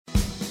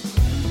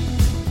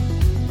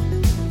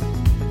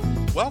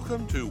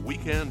Welcome to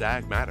Weekend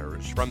Ag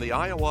Matters from the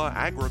Iowa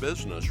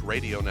Agribusiness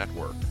Radio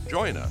Network.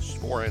 Join us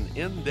for an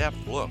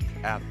in-depth look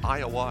at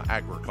Iowa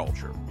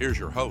agriculture. Here's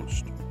your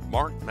host,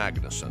 Mark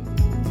Magnuson.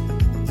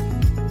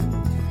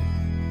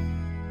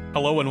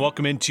 Hello and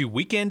welcome into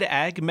Weekend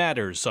Ag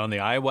Matters on the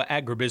Iowa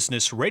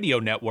Agribusiness Radio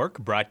Network,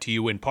 brought to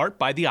you in part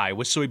by the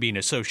Iowa Soybean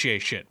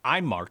Association.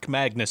 I'm Mark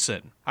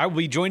Magnuson. I will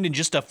be joined in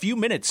just a few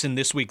minutes in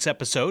this week's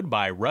episode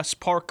by Russ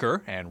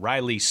Parker and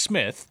Riley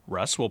Smith.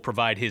 Russ will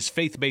provide his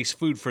faith-based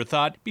food for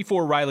thought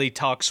before Riley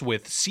talks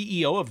with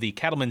CEO of the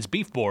Cattlemen's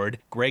Beef Board,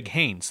 Greg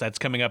Haynes. That's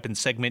coming up in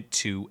segment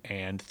 2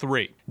 and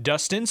 3.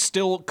 Dustin,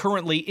 still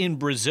currently in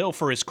Brazil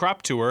for his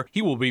crop tour.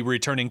 He will be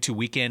returning to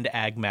Weekend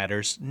Ag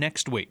Matters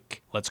next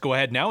week. Let's go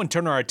ahead now and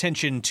turn our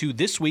attention to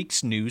this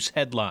week's news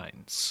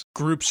headlines.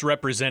 Groups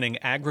representing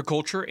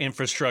agriculture,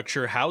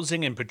 infrastructure,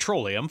 housing, and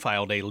petroleum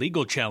filed a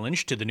legal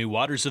challenge to the new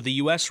Waters of the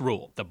U.S.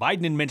 rule. The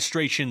Biden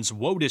administration's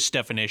WOTUS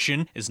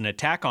definition is an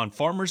attack on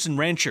farmers and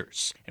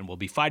ranchers and will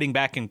be fighting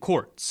back in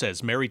court,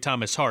 says Mary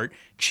Thomas Hart,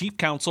 Chief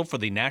Counsel for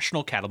the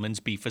National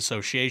Cattlemen's Beef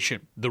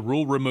Association. The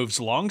rule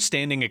removes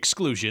long-standing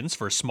exclusions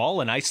for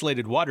small and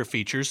isolated water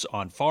features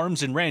on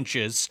farms and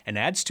ranches and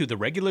adds to the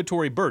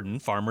regulatory burden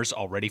farmers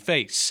already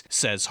face,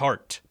 says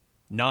Hart.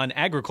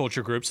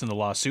 Non-agriculture groups in the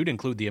lawsuit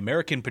include the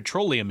American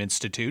Petroleum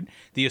Institute,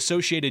 the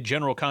Associated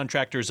General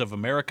Contractors of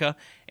America,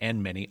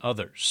 and many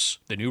others.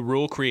 The new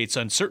rule creates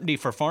uncertainty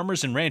for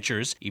farmers and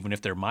ranchers, even if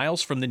they're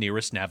miles from the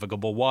nearest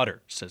navigable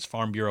water, says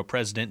Farm Bureau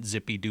President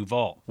Zippy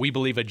Duval. We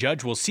believe a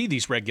judge will see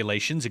these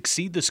regulations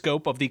exceed the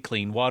scope of the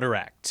Clean Water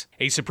Act.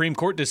 A Supreme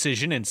Court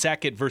decision in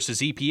Sackett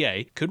versus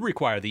EPA could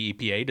require the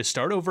EPA to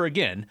start over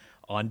again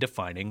on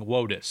defining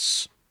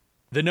WOTUS.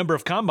 The number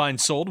of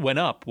combines sold went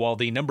up, while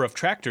the number of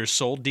tractors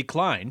sold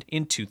declined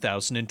in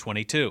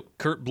 2022.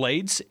 Kurt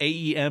Blades,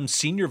 AEM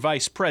Senior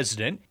Vice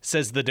President,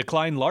 says the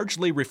decline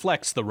largely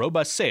reflects the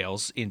robust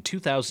sales in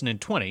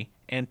 2020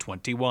 and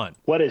 21.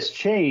 What has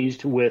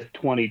changed with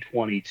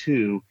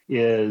 2022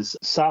 is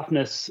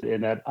softness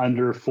in that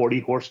under 40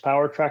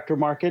 horsepower tractor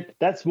market.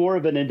 That's more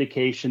of an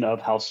indication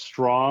of how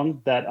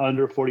strong that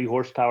under 40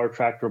 horsepower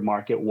tractor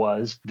market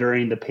was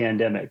during the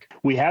pandemic.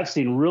 We have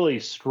seen really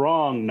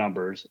strong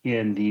numbers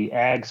in the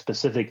ag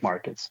specific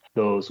markets,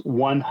 those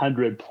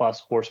 100 plus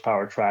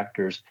horsepower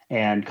tractors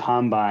and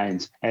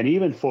combines and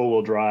even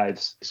four-wheel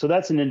drives. So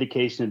that's an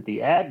indication that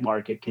the ag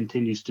market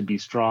continues to be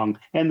strong,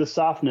 and the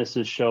softness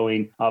is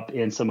showing up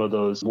in some of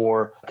those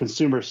more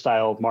consumer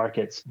style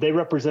markets. They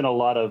represent a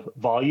lot of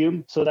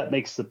volume, so that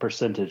makes the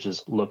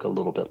percentages look a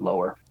little bit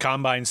lower.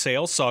 Combine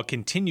sales saw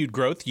continued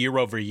growth year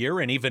over year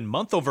and even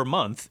month over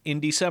month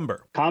in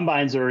December.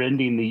 Combines are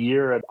ending the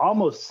year at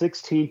almost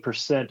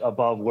 16%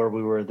 above where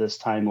we were this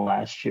time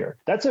last year.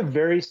 That's a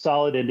very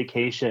solid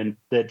indication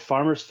that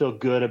farmers feel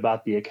good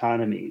about the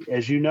economy.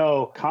 As you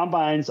know,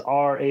 combines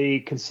are a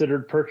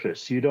considered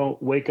purchase. You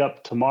don't wake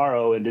up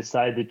tomorrow and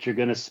decide that you're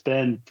going to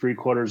spend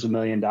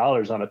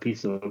 $750,000 on a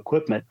piece of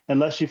equipment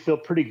unless you feel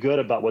pretty good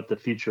about what the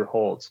future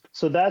holds.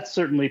 So that's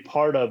certainly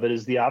part of it,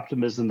 is the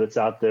optimism that's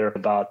out there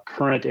about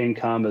current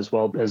income as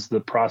well as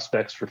the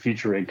prospects for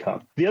future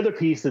income. The other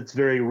piece that's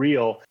very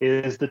real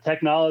is the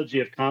technology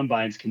of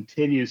combines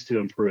continues to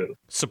improve.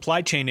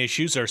 Supply chain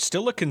issues are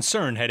still a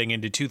concern heading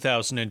into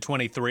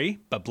 2023,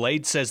 but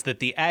Blade says that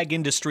the ag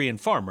industry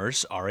and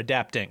farmers are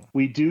adapting.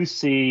 We do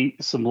see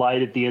some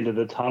light at the end of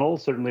the tunnel.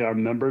 Certainly our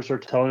members are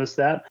telling us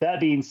that. That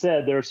being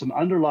said, there are some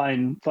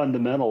underlying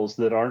fundamentals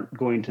that aren't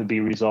going to be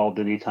resolved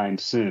anytime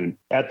soon.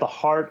 At the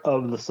heart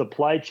of the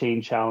supply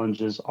chain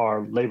challenges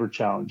are labor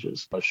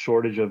challenges, a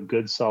shortage of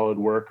good, solid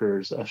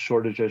workers, a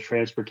shortage of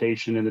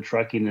transportation in the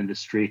trucking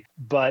industry.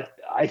 But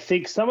I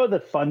think some of the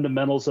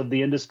fundamentals of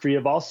the industry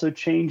have also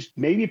changed,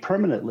 maybe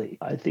permanently.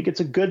 I think it's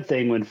a good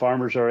thing when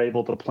farmers are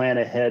able to plan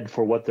ahead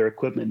for what their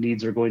equipment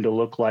needs are going to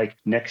look like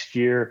next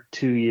year,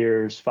 2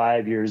 years,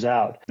 5 years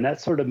out. And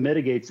that sort of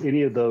mitigates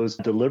any of those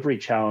delivery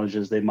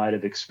challenges they might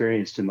have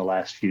experienced in the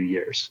last few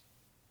years.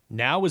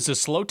 Now is a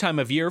slow time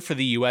of year for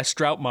the U.S.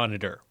 Drought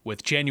Monitor.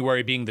 With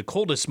January being the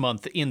coldest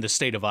month in the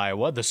state of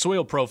Iowa, the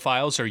soil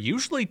profiles are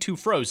usually too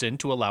frozen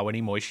to allow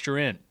any moisture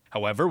in.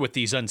 However, with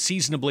these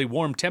unseasonably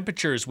warm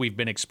temperatures we've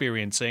been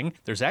experiencing,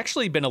 there's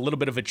actually been a little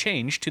bit of a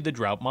change to the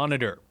Drought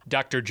Monitor.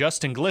 Dr.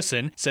 Justin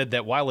Glisson said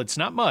that while it's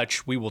not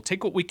much, we will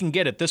take what we can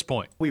get at this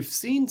point. We've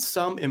seen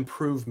some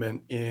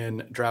improvement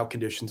in drought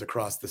conditions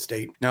across the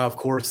state. Now, of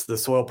course, the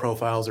soil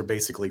profiles are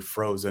basically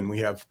frozen. We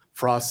have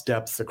frost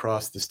depths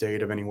across the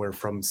state of anywhere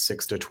from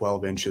 6 to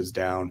 12 inches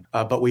down.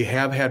 But we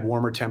have had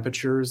warmer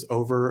temperatures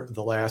over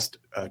the last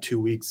 2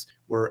 weeks.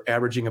 We're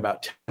averaging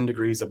about 10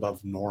 degrees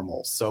above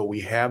normal. So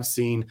we have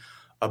seen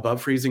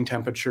above freezing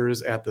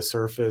temperatures at the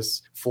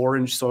surface.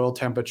 4-inch soil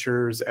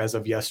temperatures as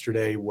of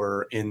yesterday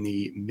were in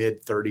the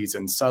mid 30s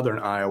in southern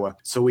Iowa.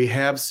 So we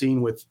have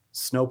seen with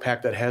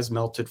snowpack that has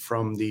melted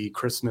from the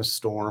Christmas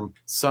storm,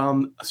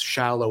 some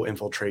shallow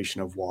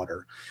infiltration of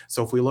water.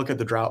 So if we look at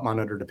the drought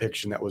monitor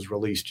depiction that was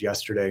released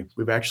yesterday,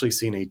 we've actually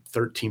seen a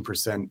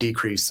 13%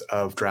 decrease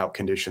of drought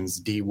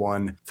conditions,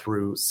 D1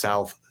 through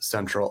south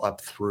central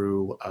up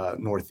through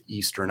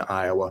northeastern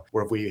Iowa,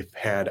 where we've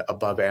had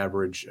above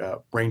average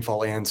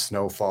rainfall and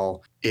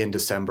snowfall in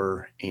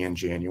December and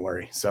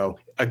January. So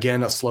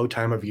again, a slow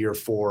time of year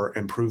for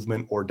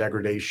improvement or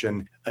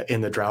degradation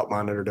in the drought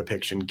monitor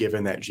depiction,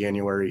 given that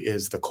January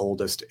is the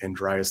coldest and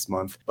driest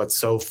month. But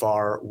so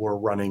far, we're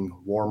running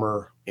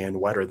warmer and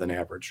wetter than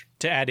average.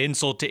 To add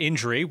insult to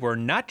injury, we're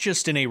not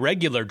just in a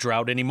regular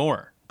drought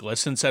anymore.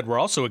 Glisson said we're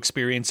also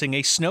experiencing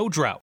a snow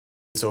drought.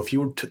 So if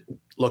you were to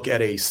look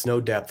at a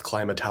snow depth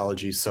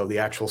climatology, so the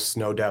actual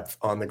snow depth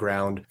on the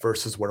ground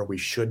versus where we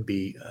should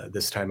be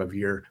this time of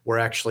year, we're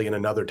actually in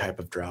another type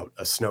of drought,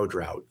 a snow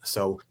drought.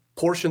 So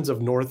portions of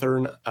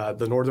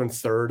the northern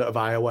third of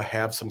Iowa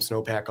have some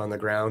snowpack on the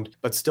ground,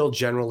 but still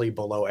generally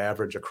below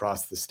average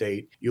across the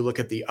state. You look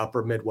at the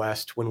upper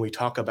Midwest, when we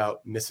talk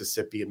about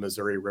Mississippi and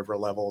Missouri river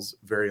levels,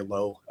 very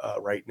low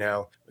right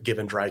now,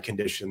 given dry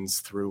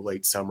conditions through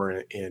late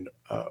summer and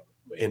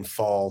in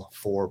fall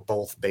for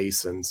both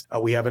basins.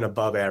 We have an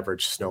above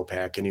average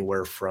snowpack,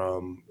 anywhere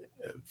from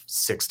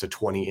 6 to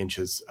 20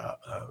 inches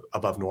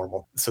above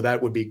normal. So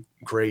that would be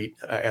great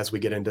as we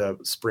get into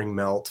spring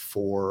melt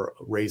for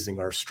raising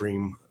our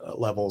stream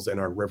levels and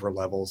our river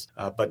levels,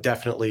 but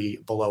definitely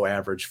below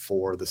average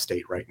for the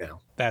state right now.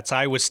 That's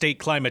Iowa State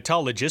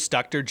climatologist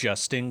Dr.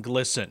 Justin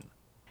Glisson.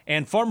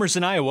 And farmers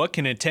in Iowa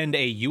can attend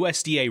a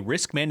USDA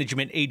Risk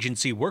Management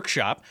Agency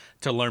workshop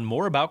to learn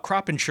more about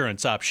crop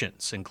insurance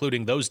options,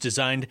 including those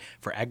designed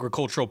for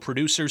agricultural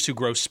producers who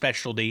grow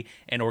specialty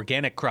and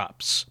organic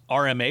crops.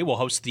 RMA will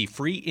host the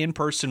free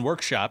in-person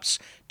workshops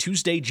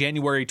Tuesday,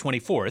 January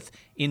 24th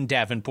in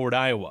Davenport,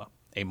 Iowa.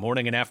 A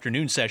morning and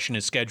afternoon session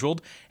is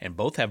scheduled, and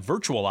both have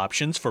virtual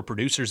options for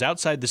producers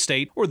outside the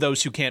state or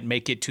those who can't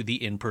make it to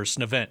the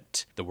in-person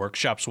event. The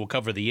workshops will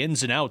cover the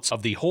ins and outs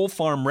of the whole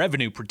farm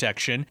revenue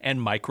protection and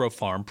micro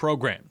farm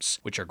programs,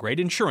 which are great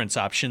insurance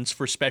options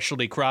for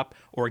specialty crop,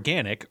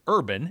 organic,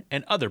 urban,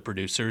 and other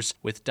producers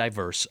with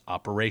diverse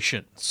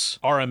operations.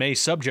 RMA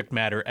subject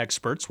matter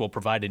experts will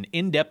provide an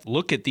in-depth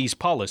look at these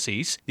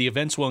policies. The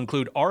events will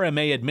include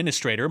RMA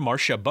Administrator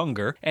Marcia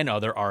Bunger and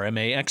other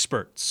RMA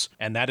experts.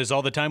 And that is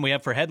all the time we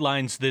have for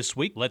headlines this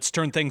week. Let's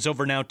turn things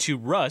over now to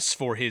Russ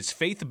for his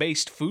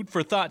faith-based Food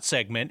for Thought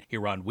segment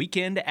here on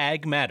Weekend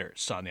Ag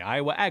Matters on the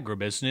Iowa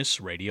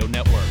Agribusiness Radio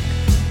Network.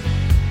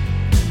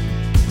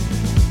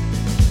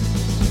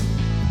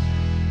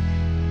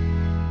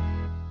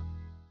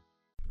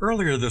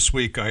 Earlier this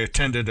week, I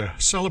attended a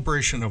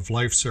celebration of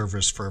life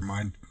service for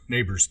my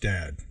neighbor's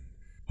dad.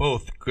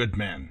 Both good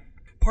men.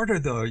 Part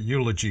of the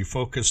eulogy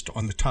focused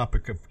on the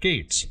topic of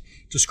gates,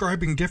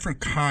 describing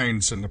different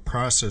kinds and the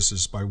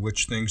processes by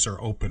which things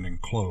are opened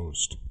and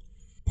closed.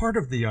 Part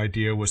of the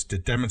idea was to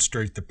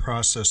demonstrate the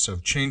process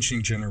of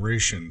changing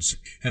generations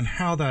and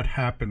how that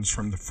happens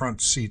from the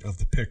front seat of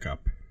the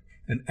pickup.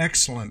 An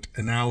excellent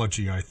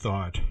analogy, I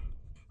thought,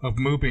 of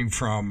moving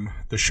from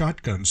the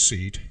shotgun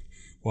seat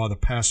while the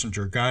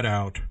passenger got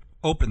out,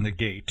 opened the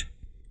gate,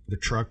 the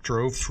truck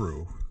drove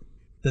through,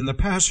 then the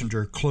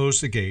passenger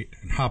closed the gate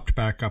and hopped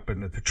back up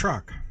into the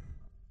truck.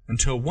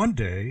 Until one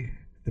day,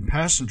 the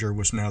passenger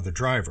was now the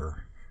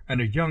driver,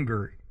 and a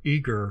younger,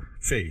 eager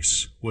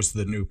face was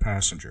the new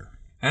passenger.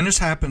 And as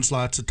happens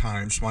lots of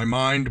times, my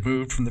mind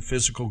moved from the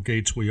physical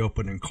gates we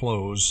open and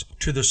close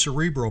to the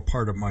cerebral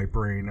part of my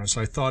brain as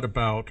I thought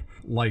about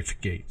life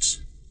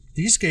gates.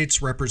 These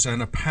gates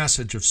represent a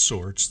passage of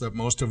sorts that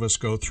most of us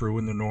go through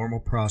in the normal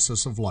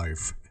process of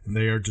life, and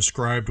they are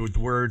described with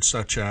words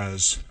such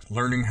as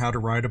learning how to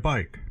ride a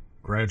bike,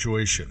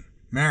 graduation,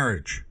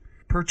 marriage,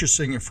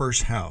 purchasing your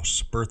first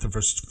house, birth of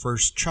a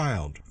first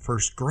child,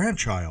 first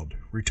grandchild,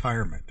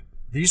 retirement.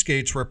 These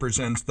gates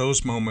represent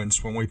those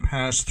moments when we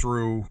pass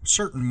through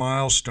certain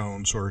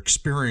milestones or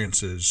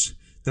experiences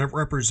that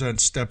represent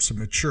steps of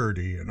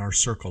maturity in our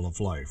circle of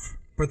life.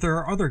 But there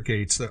are other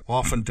gates that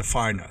often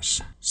define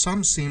us.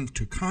 Some seem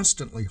to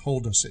constantly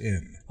hold us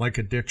in, like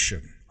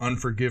addiction,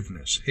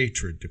 unforgiveness,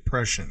 hatred,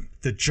 depression,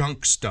 the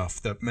junk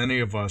stuff that many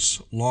of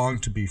us long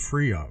to be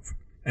free of.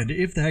 And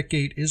if that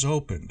gate is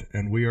opened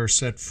and we are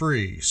set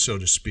free, so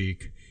to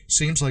speak,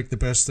 seems like the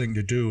best thing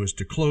to do is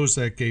to close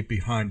that gate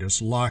behind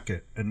us, lock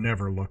it, and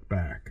never look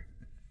back.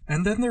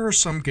 And then there are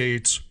some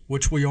gates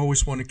which we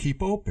always want to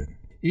keep open,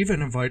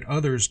 even invite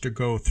others to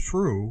go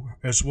through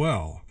as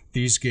well.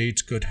 These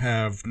gates could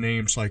have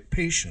names like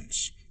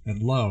patience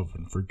and love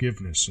and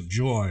forgiveness and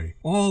joy,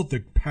 all the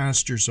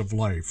pastures of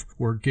life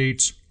where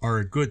gates are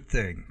a good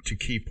thing to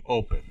keep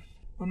open.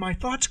 When my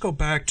thoughts go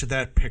back to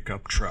that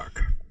pickup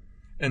truck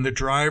and the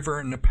driver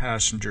and the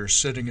passenger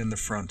sitting in the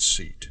front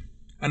seat,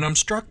 and I'm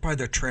struck by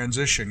the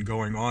transition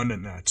going on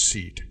in that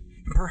seat,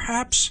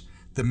 perhaps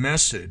the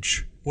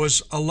message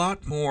was a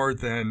lot more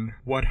than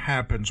what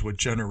happens with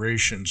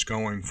generations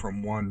going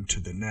from one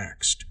to the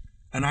next.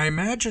 And I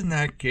imagine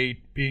that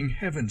gate being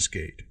heaven's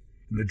gate,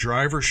 and the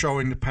driver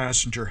showing the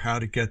passenger how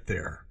to get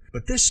there,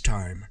 But this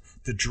time,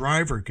 the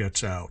driver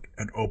gets out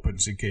and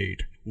opens the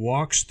gate,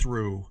 walks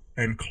through,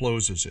 and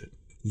closes it,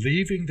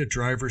 leaving the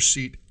driver's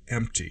seat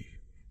empty,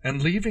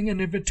 and leaving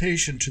an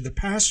invitation to the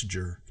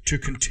passenger to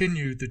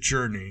continue the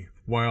journey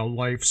while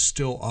life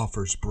still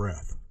offers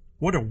breath.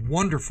 What a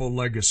wonderful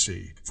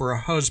legacy for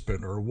a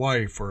husband or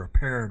wife or a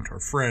parent or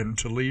friend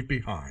to leave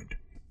behind.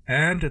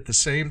 And at the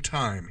same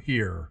time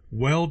hear,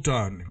 "Well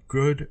done,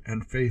 good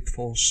and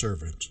faithful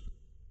servant."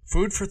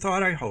 Food for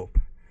thought, I hope.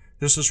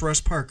 This is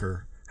Russ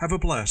Parker. Have a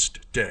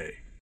blessed day.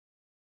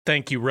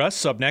 Thank you,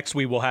 Russ. Up next,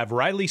 we will have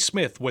Riley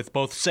Smith with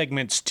both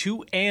segments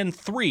 2 and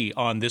 3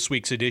 on this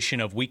week's edition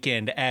of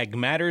Weekend Ag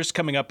Matters.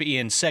 Coming up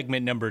in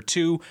segment number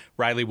 2,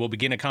 Riley will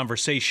begin a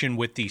conversation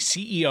with the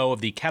CEO of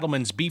the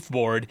Cattlemen's Beef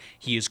Board.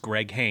 He is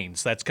Greg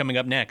Haynes. That's coming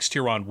up next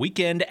here on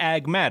Weekend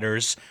Ag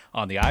Matters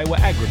on the Iowa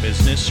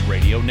Agribusiness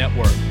Radio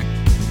Network.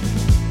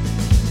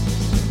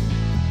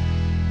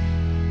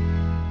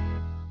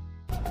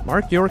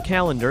 Mark your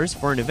calendars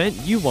for an event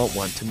you won't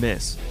want to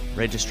miss.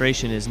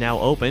 Registration is now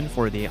open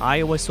for the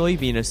Iowa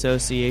Soybean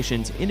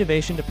Association's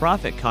Innovation to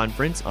Profit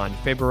Conference on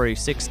February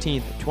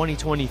 16,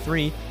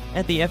 2023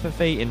 at the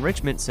FFA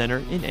Enrichment Center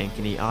in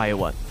Ankeny,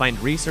 Iowa. Find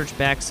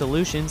research-backed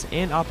solutions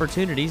and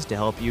opportunities to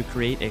help you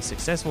create a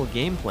successful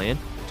game plan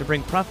to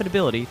bring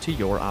profitability to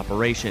your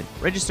operation.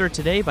 Register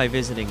today by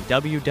visiting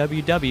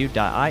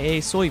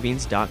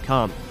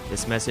www.iasoybeans.com.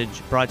 This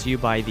message brought to you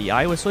by the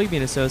Iowa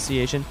Soybean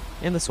Association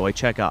and the Soy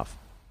Checkoff.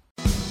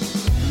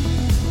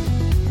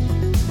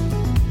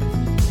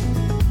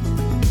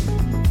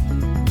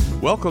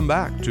 Welcome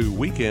back to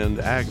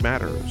Weekend Ag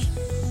Matters.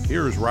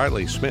 Here's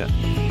Riley Smith.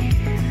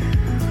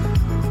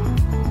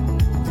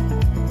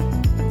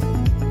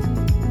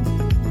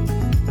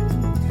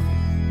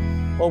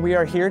 Well, we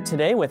are here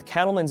today with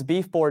Cattlemen's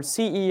Beef Board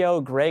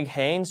CEO Greg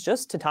Haynes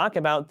just to talk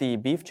about the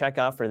beef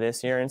checkoff for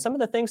this year and some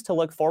of the things to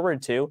look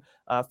forward to.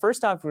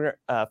 First off,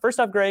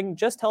 Greg,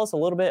 just tell us a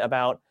little bit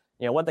about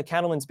what the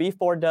Cattlemen's Beef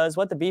Board does,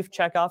 what the beef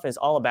checkoff is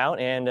all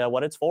about, and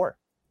what it's for.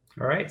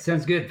 All right,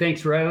 sounds good.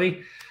 Thanks,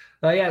 Riley.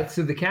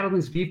 So the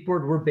Cattlemen's Beef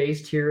Board, we're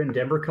based here in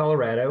Denver,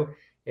 Colorado,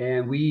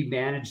 and we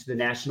manage the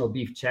National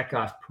Beef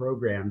Checkoff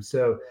Program.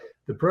 So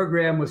the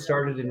program was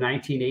started in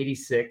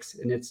 1986,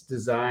 and it's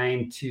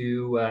designed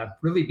to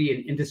really be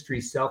an industry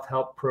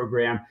self-help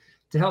program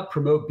to help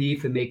promote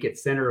beef and make it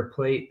center of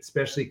plate,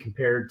 especially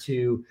compared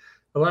to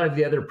a lot of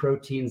the other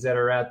proteins that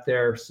are out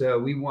there. So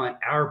we want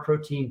our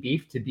protein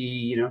beef to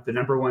be, the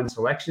number one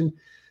selection.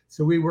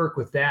 So we work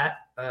with that.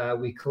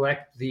 We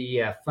collect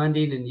the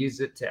funding and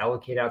use it to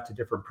allocate out to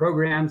different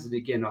programs. And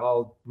again,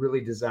 all really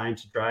designed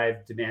to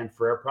drive demand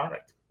for our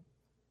product.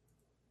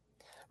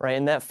 Right.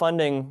 And that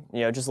funding,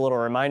 just a little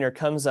reminder,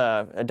 comes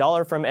a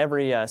dollar from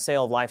every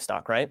sale of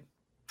livestock, right?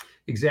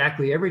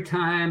 Exactly. Every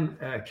time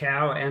a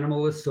cow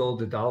animal is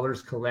sold, $1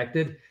 is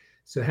collected.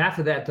 So half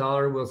of that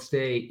dollar will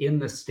stay in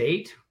the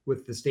state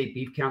with the state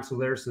beef council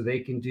there so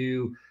they can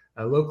do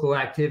local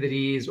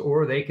activities,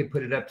 or they could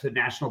put it up to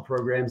national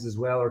programs as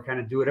well, or kind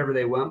of do whatever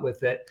they want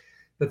with it.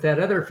 But that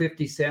other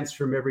 50 cents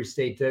from every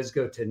state does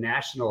go to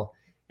national.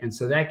 And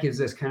so that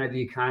gives us kind of the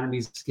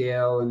economies of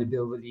scale and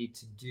ability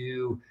to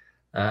do,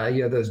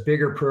 those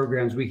bigger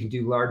programs. We can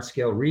do large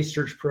scale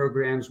research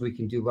programs. We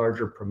can do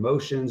larger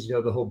promotions.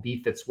 The whole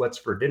Beef It's What's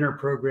for Dinner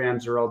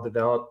programs are all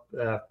developed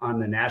on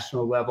the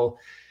national level.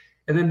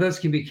 And then those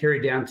can be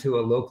carried down to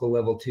a local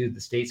level too. The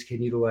states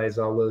can utilize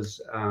all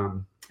those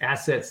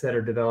assets that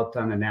are developed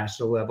on a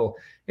national level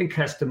and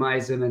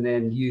customize them, and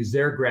then use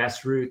their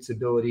grassroots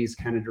abilities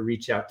kind of to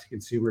reach out to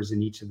consumers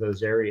in each of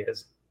those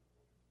areas.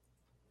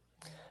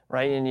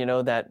 Right. And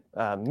that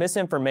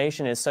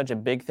misinformation is such a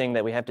big thing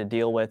that we have to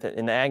deal with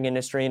in the ag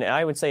industry. And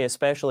I would say,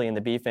 especially in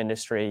the beef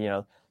industry,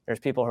 there's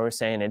people who are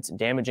saying it's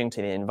damaging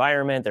to the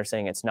environment. They're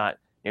saying it's not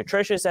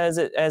nutritious as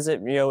it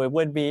it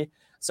would be.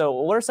 So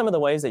what are some of the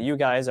ways that you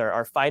guys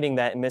are fighting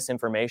that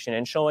misinformation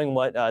and showing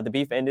what the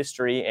beef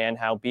industry and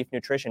how beef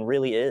nutrition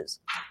really is?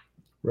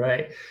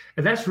 Right.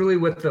 And that's really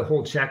what the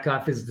whole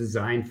checkoff is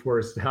designed for,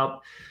 is to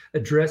help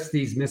address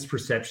these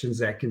misperceptions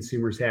that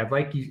consumers have.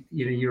 Like you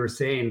were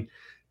saying,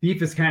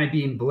 beef is kind of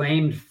being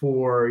blamed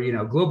for,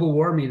 global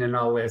warming and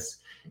all this.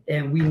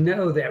 And we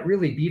know that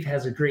really beef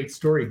has a great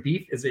story.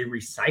 Beef is a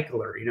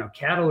recycler.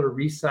 Cattle are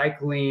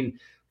recycling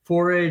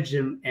forage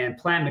and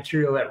plant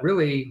material that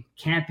really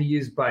can't be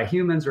used by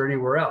humans or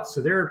anywhere else.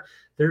 So they're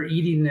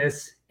eating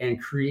this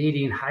and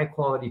creating high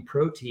quality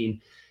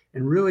protein.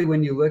 And really,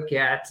 when you look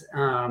at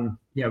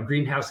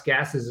greenhouse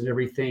gases and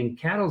everything,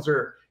 cattle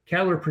are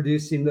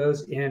producing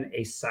those in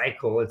a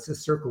cycle. It's a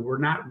circle. We're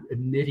not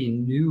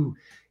emitting new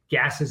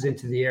gases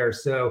into the air.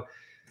 So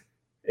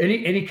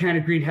any kind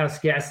of greenhouse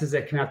gases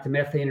that come out, the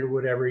methane or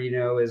whatever,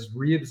 is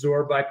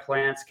reabsorbed by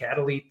plants.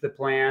 Cattle eat the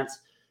plants,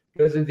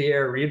 goes into the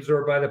air,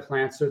 reabsorbed by the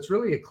plants. So it's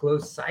really a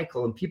closed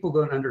cycle, and people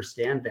don't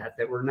understand that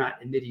we're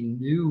not emitting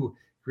new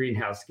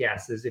greenhouse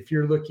gases. If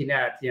you're looking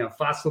at,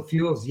 fossil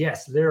fuels,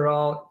 yes, they're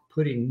all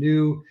putting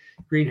new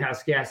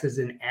greenhouse gases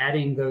and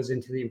adding those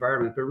into the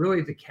environment, but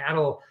really the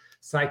cattle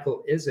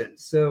cycle isn't.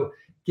 So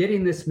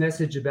getting this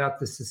message about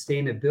the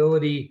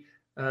sustainability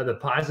the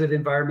positive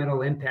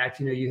environmental impact.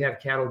 You have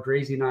cattle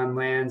grazing on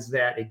lands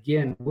that,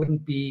 again,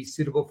 wouldn't be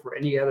suitable for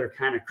any other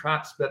kind of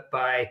crops, but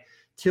by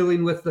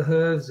tilling with the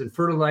hooves and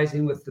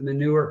fertilizing with the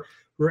manure,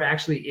 we're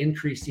actually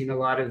increasing a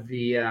lot of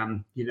the,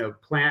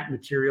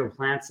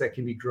 plants that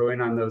can be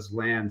growing on those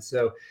lands.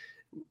 So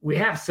we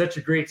have such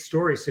a great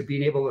story. So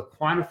being able to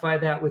quantify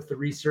that with the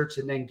research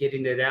and then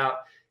getting it out,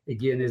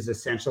 again, is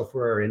essential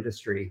for our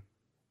industry.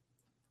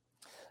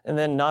 And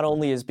then not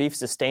only is beef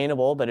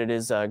sustainable, but it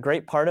is a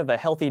great part of a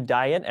healthy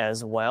diet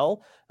as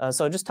well.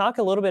 So just talk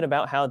a little bit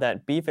about how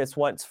that Beef It's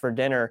What's for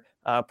Dinner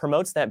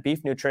promotes that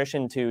beef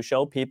nutrition to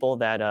show people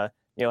that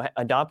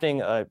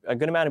adopting a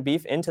good amount of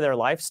beef into their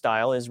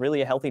lifestyle is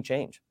really a healthy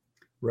change.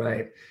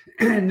 Right.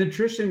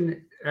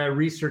 Nutrition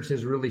research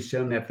has really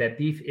shown that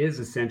beef is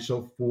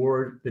essential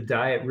for the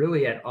diet,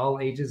 really at all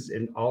ages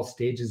and all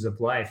stages of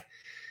life.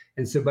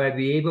 And so by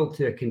being able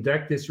to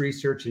conduct this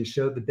research and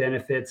show the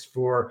benefits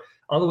for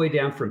all the way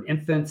down from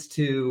infants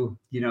to,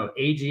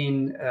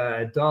 aging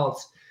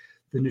adults,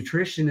 the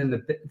nutrition and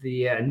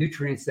the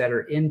nutrients that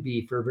are in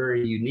beef are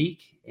very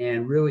unique.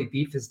 And really,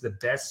 beef is the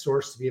best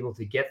source to be able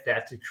to get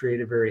that to create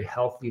a very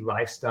healthy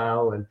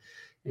lifestyle and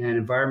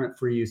environment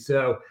for you.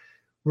 So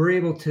we're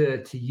able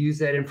to use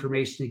that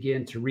information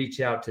again to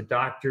reach out to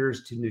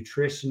doctors, to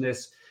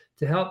nutritionists,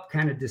 to help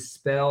kind of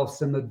dispel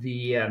some of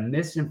the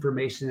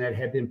misinformation that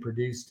had been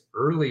produced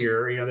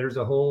earlier. There's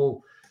a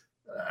whole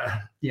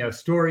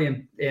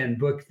story and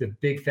book, The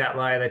Big Fat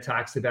Lie, that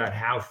talks about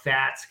how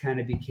fats kind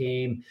of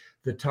became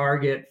the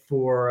target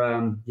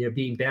for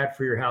being bad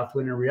for your health,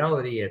 when in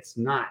reality it's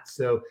not.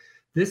 So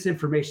this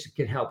information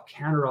can help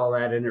counter all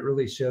that, and it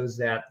really shows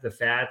that the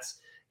fats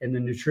and the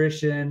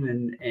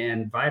nutrition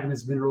and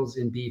vitamins, minerals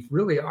in beef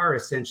really are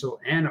essential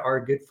and are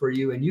good for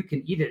you, and you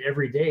can eat it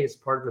every day as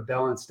part of a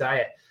balanced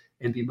diet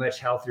and be much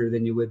healthier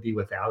than you would be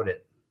without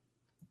it.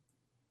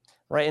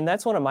 Right, and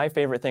that's one of my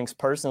favorite things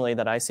personally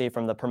that I see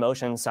from the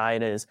promotion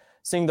side is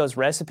seeing those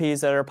recipes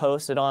that are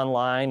posted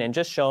online and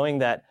just showing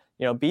that,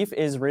 beef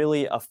is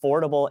really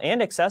affordable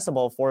and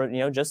accessible for,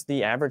 just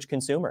the average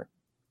consumer.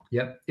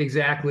 Yep,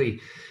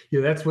 exactly.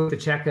 That's what the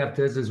checkup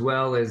does as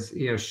well, as,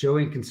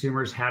 showing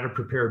consumers how to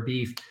prepare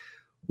beef.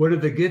 One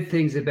of the good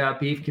things about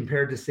beef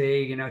compared to,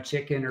 say,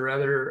 chicken or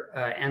other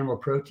animal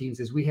proteins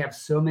is we have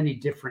so many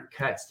different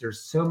cuts.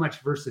 There's so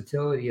much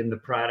versatility in the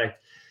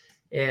product.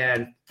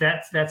 And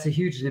that's a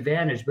huge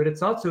advantage, but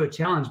it's also a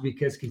challenge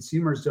because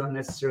consumers don't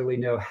necessarily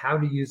know how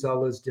to use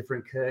all those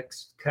different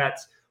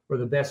cuts or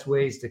the best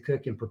ways to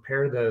cook and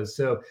prepare those.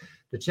 So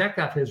the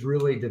Checkoff has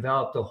really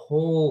developed a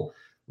whole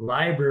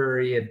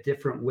library of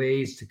different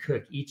ways to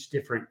cook each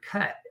different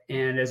cut.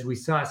 And as we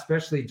saw,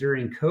 especially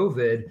during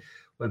COVID,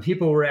 when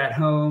people were at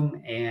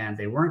home and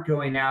they weren't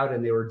going out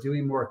and they were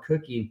doing more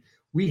cooking,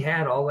 we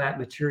had all that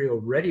material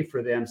ready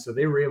for them. So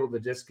they were able to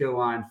just go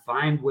on,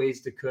 find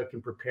ways to cook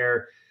and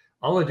prepare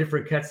all the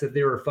different cuts that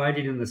they were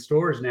finding in the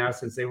stores now,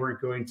 since they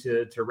weren't going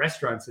to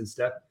restaurants and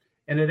stuff.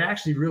 And it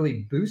actually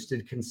really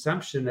boosted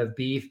consumption of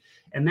beef,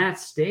 and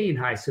that's staying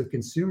high. So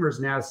consumers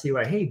now see,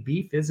 like, hey,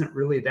 beef isn't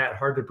really that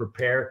hard to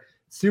prepare.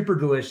 Super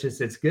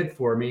delicious. It's good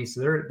for me.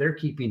 So they're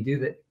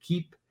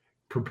keep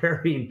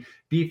preparing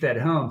beef at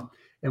home.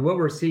 And what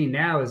we're seeing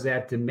now is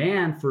that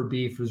demand for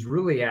beef is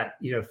really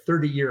at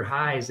 30-year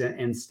highs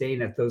and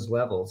staying at those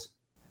levels.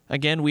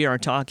 Again, we are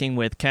talking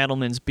with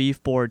Cattlemen's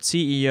Beef Board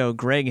CEO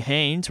Greg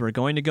Haynes. We're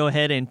going to go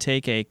ahead and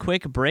take a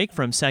quick break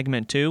from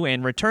segment 2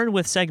 and return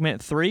with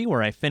segment 3,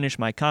 where I finish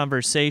my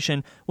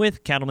conversation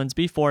with Cattlemen's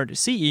Beef Board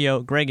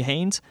CEO Greg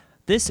Haynes.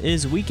 This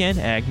is Weekend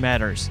Ag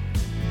Matters.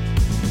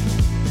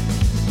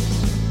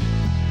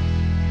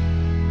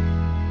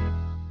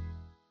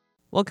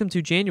 Welcome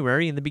to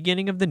January and the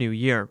beginning of the new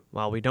year.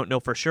 While we don't know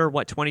for sure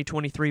what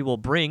 2023 will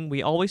bring,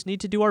 we always need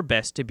to do our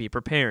best to be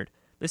prepared.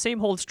 The same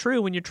holds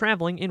true when you're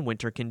traveling in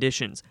winter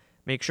conditions.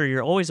 Make sure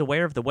you're always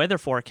aware of the weather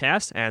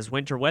forecast, as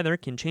winter weather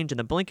can change in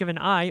the blink of an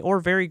eye or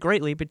vary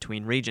greatly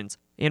between regions.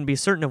 And be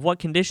certain of what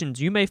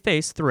conditions you may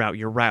face throughout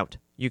your route.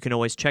 You can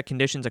always check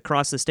conditions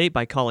across the state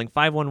by calling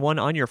 511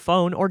 on your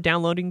phone or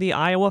downloading the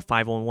Iowa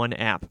 511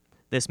 app.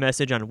 This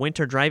message on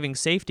winter driving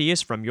safety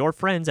is from your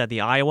friends at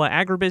the Iowa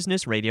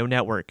Agribusiness Radio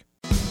Network.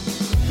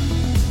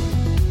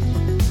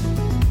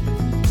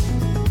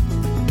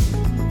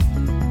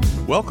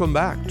 Welcome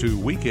back to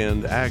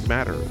Weekend Ag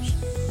Matters.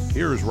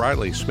 Here's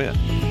Riley Smith.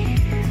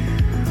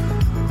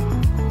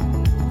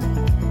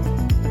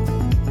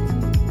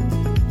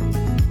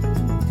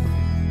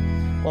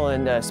 Well,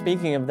 and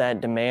speaking of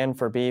that demand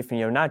for beef,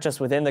 not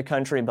just within the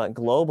country, but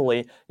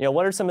globally,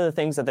 what are some of the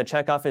things that the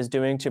Checkoff is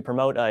doing to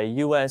promote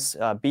U.S.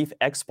 beef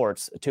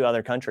exports to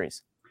other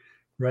countries?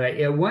 Right.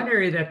 Yeah. One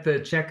area that the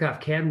Checkoff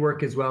can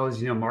work as well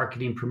as,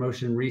 marketing,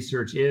 promotion,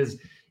 research is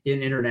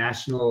in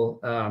international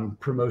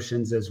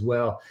promotions as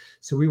well.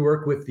 So we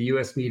work with the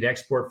U.S. Meat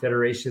Export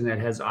Federation that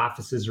has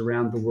offices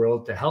around the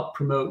world to help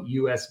promote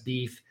U.S.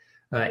 beef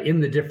in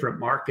the different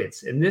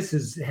markets. And this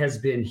has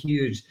been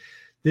huge.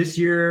 This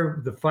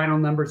year, the final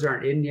numbers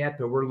aren't in yet,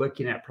 but we're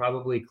looking at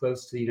probably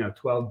close to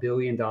 $12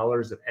 billion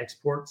of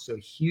exports, so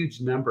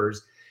huge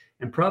numbers.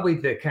 And probably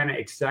the kind of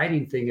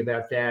exciting thing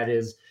about that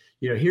is,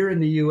 here in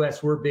the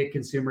US, we're big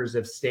consumers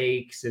of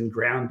steaks and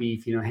ground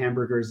beef,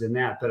 hamburgers and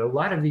that. But a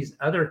lot of these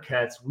other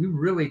cuts, we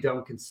really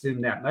don't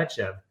consume that much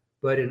of.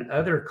 But in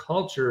other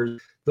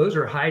cultures, those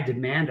are high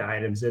demand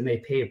items and they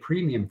pay a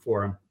premium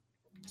for them.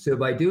 So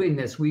by doing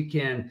this, we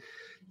can,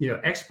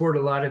 export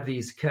a lot of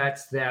these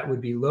cuts that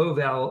would be low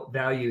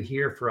value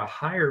here for a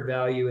higher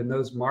value in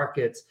those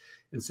markets.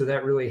 And so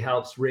that really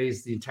helps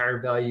raise the entire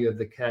value of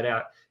the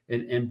cutout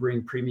and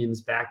bring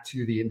premiums back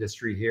to the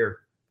industry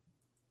here.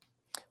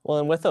 Well,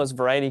 and with those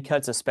variety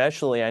cuts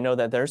especially, I know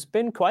that there's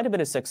been quite a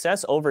bit of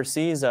success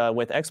overseas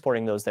with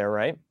exporting those there,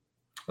 right?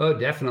 Oh,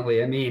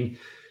 definitely. I mean,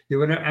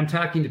 when I'm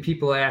talking to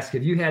people, ask,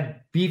 have you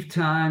had beef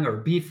tongue or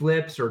beef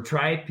lips or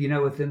tripe,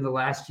 within the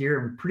last year?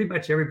 And pretty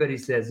much everybody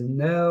says,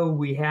 no,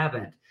 we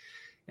haven't.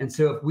 And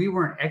so if we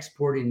weren't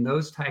exporting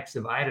those types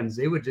of items,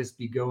 they would just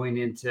be going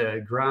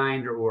into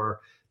grind or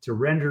to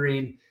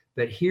rendering.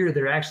 But here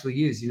they're actually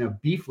used.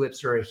 Beef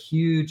lips are a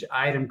huge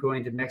item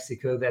going to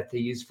Mexico that they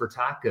use for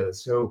tacos.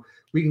 So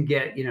we can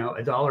get,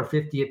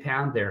 $1.50 a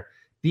pound there.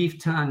 Beef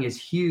tongue is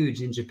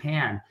huge in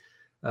Japan.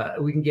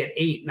 We can get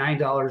 $8,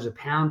 $9 a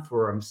pound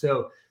for them.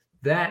 So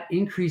that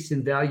increase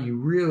in value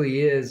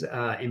really is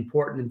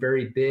important and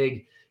very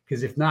big,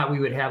 because if not, we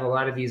would have a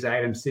lot of these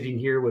items sitting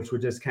here, which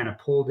would just kind of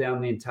pull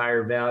down the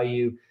entire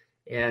value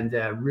and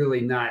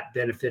really not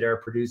benefit our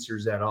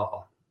producers at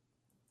all.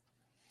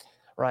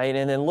 Right.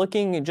 And then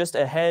looking just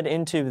ahead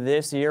into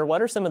this year,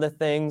 what are some of the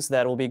things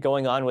that will be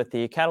going on with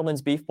the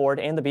Cattlemen's Beef Board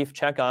and the Beef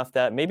Checkoff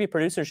that maybe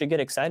producers should get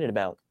excited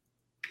about?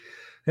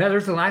 Yeah,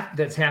 there's a lot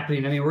that's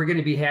happening. I mean, we're going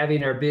to be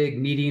having our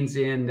big meetings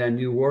in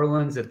New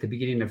Orleans at the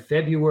beginning of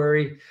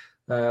February.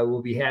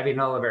 We'll be having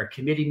all of our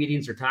committee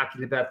meetings or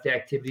talking about the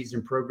activities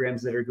and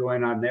programs that are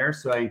going on there.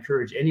 So I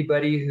encourage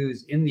anybody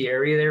who's in the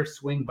area there,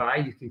 swing by.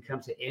 You can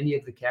come to any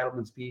of the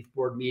Cattlemen's Beef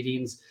Board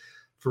meetings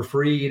for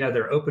free.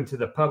 They're open to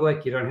the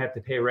public. You don't have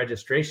to pay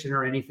registration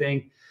or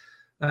anything.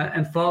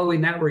 And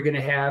following that, we're going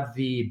to have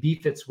the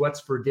Beef It's What's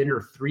for Dinner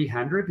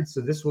 300.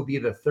 So this will be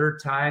the third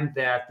time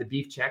that the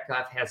Beef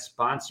Checkoff has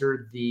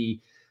sponsored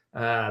the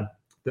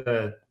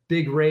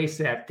big race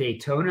at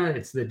Daytona.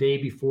 It's the day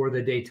before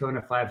the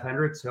Daytona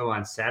 500. So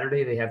on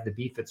Saturday, they have the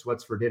Beef It's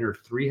What's for Dinner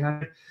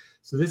 300.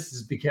 So this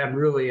has become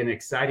really an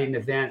exciting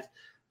event.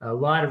 A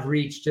lot of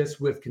reach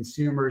just with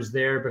consumers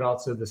there, but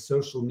also the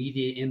social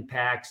media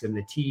impacts and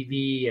the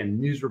TV and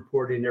news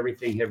reporting and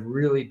everything have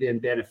really been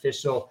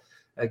beneficial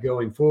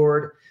going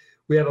forward.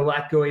 We have a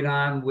lot going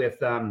on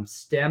with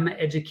STEM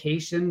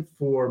education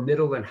for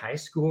middle and high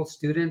school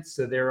students.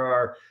 So there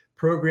are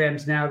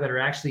programs now that are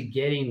actually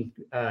getting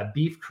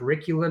beef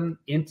curriculum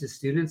into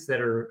students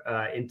that are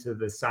into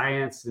the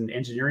science and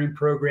engineering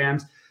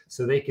programs,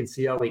 so they can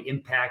see all the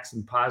impacts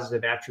and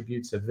positive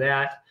attributes of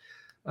that.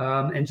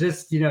 And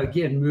just,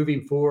 again,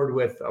 moving forward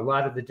with a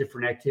lot of the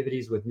different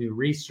activities with new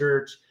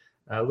research,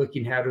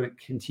 looking how to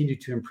continue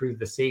to improve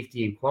the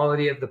safety and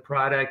quality of the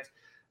product,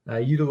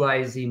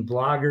 utilizing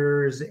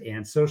bloggers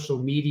and social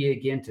media,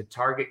 again, to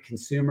target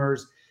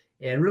consumers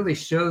and really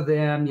show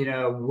them,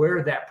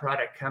 where that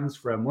product comes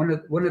from.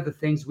 One of the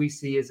things we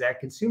see is that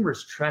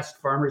consumers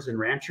trust farmers and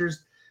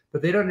ranchers,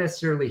 but they don't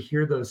necessarily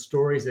hear those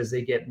stories as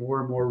they get more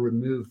and more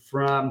removed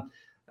from,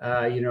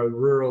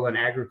 rural and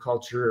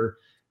agriculture,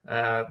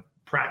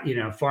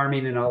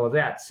 farming and all of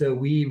that. So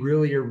we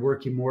really are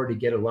working more to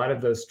get a lot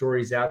of those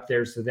stories out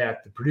there so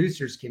that the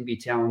producers can be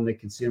telling the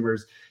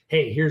consumers,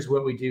 hey, here's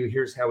what we do,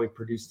 here's how we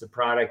produce the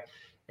product,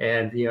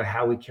 and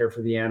how we care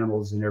for the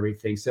animals and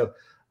everything. So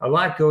a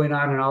lot going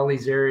on in all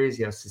these areas.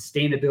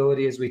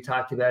 Sustainability, as we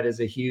talked about, is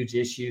a huge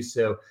issue.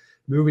 So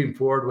moving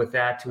forward with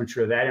that to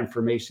ensure that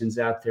information's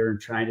out there and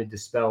trying to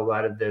dispel a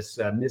lot of this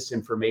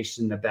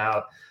misinformation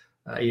about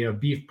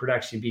beef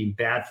production being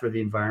bad for the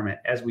environment.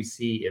 As we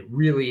see, it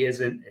really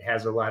isn't. It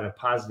has a lot of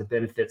positive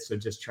benefits. So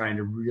just trying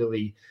to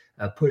really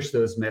push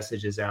those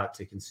messages out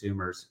to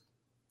consumers.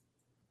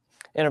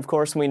 And of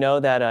course, we know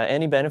that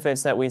any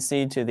benefits that we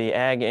see to the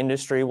ag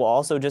industry will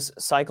also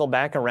just cycle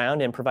back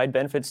around and provide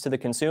benefits to the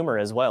consumer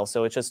as well.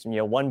 So it's just,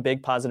 one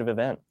big positive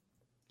event.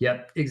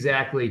 Yep,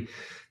 exactly.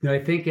 I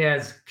think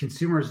as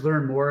consumers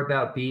learn more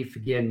about beef,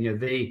 again,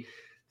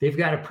 they've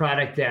got a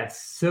product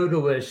that's so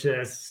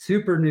delicious,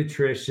 super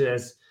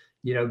nutritious,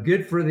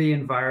 good for the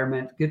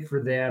environment, good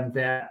for them,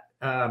 that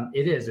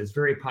it's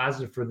very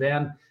positive for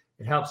them.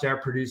 It helps our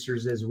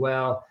producers as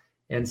well.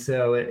 And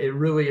so it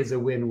really is a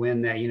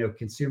win-win that,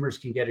 consumers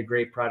can get a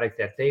great product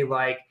that they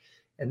like,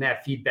 and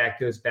that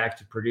feedback goes back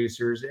to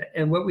producers.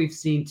 And what we've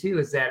seen too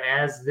is that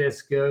as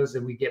this goes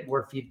and we get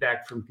more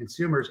feedback from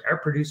consumers, our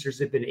producers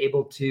have been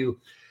able to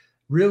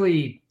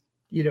really,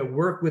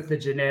 work with the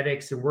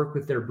genetics and work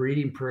with their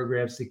breeding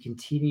programs to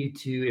continue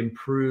to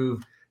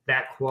improve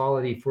that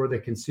quality for the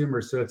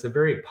consumer. So it's a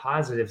very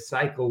positive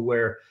cycle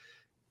where,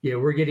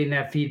 we're getting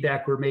that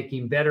feedback, we're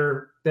making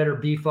better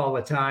beef all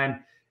the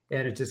time,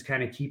 and it just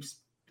kind of keeps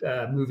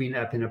moving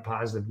up in a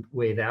positive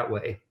way that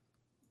way.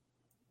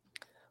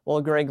 Well,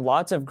 Greg,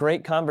 lots of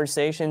great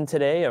conversation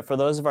today. For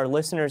those of our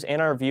listeners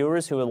and our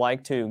viewers who would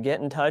like to get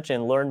in touch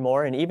and learn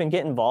more and even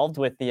get involved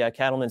with the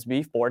Cattlemen's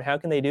Beef Board, how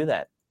can they do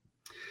that?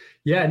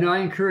 Yeah, no, I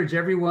encourage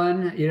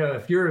everyone,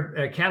 if you're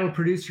a cattle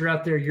producer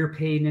out there, you're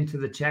paying into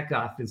the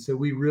checkoff. And so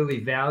we really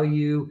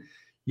value,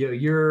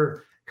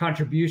 your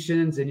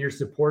contributions and your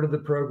support of the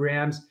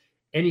programs.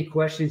 Any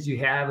questions you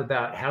have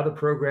about how the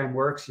program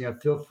works,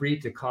 feel free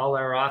to call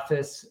our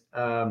office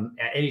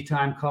at any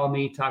time. Call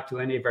me, talk to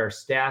any of our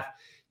staff.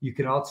 You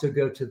can also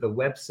go to the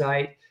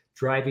website,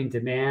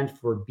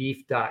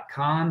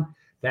 drivingdemandforbeef.com.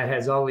 That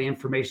has all the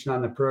information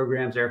on the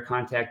programs, our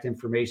contact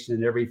information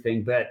and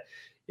everything. But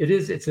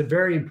it's a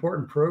very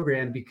important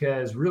program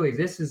because really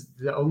this is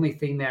the only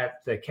thing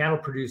that the cattle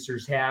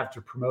producers have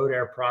to promote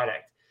our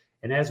product.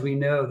 And as we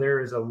know, there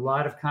is a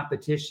lot of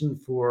competition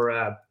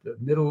for the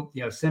middle,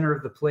 center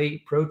of the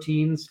plate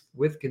proteins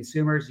with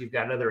consumers. You've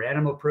got other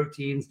animal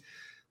proteins.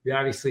 We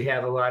obviously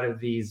have a lot of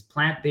these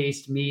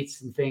plant-based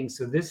meats and things.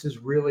 So this is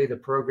really the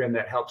program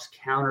that helps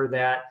counter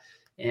that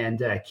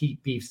and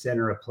keep beef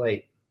center of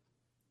plate.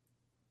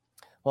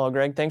 Well,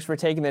 Greg, thanks for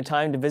taking the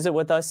time to visit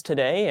with us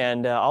today.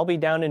 And I'll be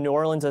down in New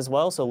Orleans as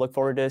well, so look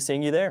forward to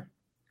seeing you there.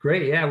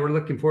 Great. Yeah, we're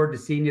looking forward to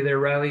seeing you there,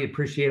 Riley.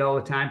 Appreciate all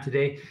the time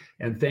today.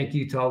 And thank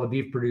you to all the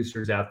beef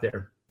producers out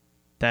there.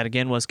 That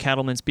again was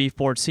Cattlemen's Beef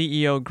Board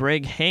CEO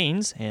Greg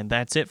Haynes. And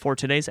that's it for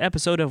today's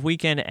episode of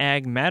Weekend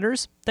Ag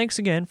Matters. Thanks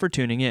again for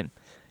tuning in.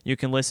 You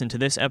can listen to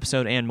this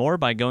episode and more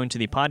by going to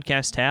the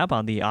podcast tab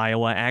on the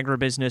Iowa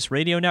Agribusiness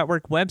Radio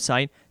Network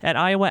website at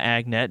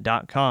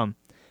iowaagnet.com.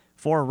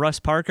 For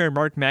Russ Parker,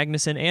 Mark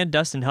Magnuson, and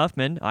Dustin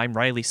Huffman, I'm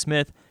Riley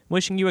Smith,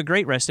 wishing you a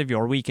great rest of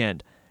your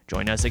weekend.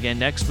 Join us again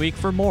next week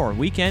for more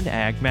Weekend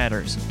Ag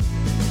Matters.